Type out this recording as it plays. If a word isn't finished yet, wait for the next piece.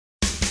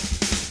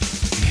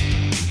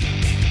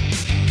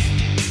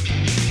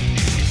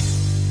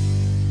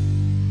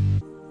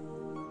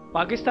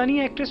Pakistani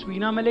actress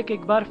Veena Malik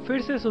एक बार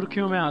फिर से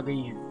सुर्खियों में आ गई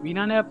हैं।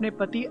 वीना ने अपने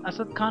पति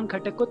असद खान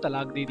खटक को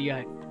तलाक दे दिया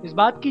है। इस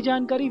बात की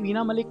जानकारी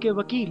वीना मलिक के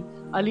वकील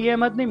अली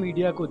अहमद ने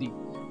मीडिया को दी।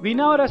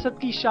 वीना और असद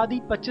की शादी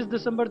 25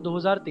 दिसंबर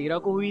 2013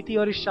 को हुई थी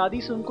और इस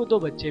शादी से उनको 2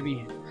 बच्चे भी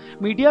हैं।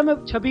 मीडिया में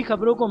छपी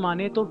खबरों को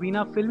माने तो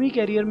वीना फिल्मी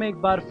कैरियर में एक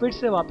बार फिर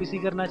से वापसी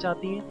करना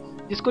चाहती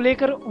हैं, जिसको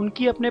लेकर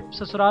उनकी अपने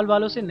ससुराल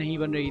वालों से नहीं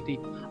बन रही थी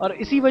और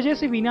इसी वजह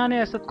से वीना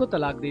ने असद को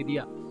तलाक दे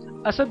दिया।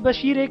 असद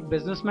बशीर एक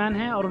बिजनेसमैन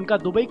हैं और उनका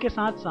दुबई के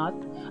साथ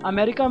साथ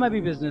अमेरिका में भी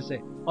बिजनेस है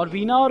और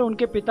वीना और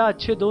उनके पिता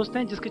अच्छे दोस्त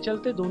हैं, जिसके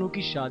चलते दोनों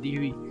की शादी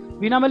हुई।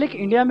 वीना मलिक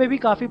इंडिया में भी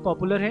काफी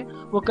पॉपुलर है।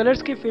 वो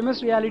कलर्स के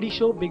famous reality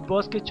show big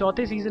boss के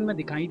 4थे सीजन में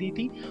दिखाई दी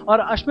थी और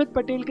अश्मित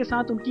पटेल के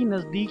साथ उनकी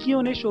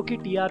नजदीकियों ने शो की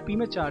टीआरपी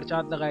में 4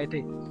 चांद लगाए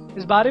थे।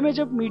 इस बारे में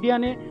जब मीडिया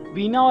ने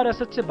वीना और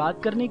असद से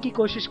बात करने की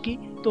कोशिश की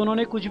तो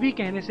उन्होंने कुछ भी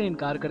कहने से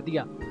इनकार कर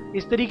दिया।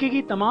 इस तरीके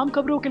की तमाम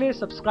खबरों के लिए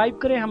सब्सक्राइब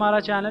करें हमारा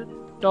channel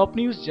top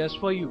news just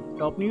for you.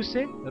 Top news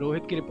से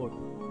रोहित की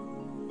रिपोर्ट।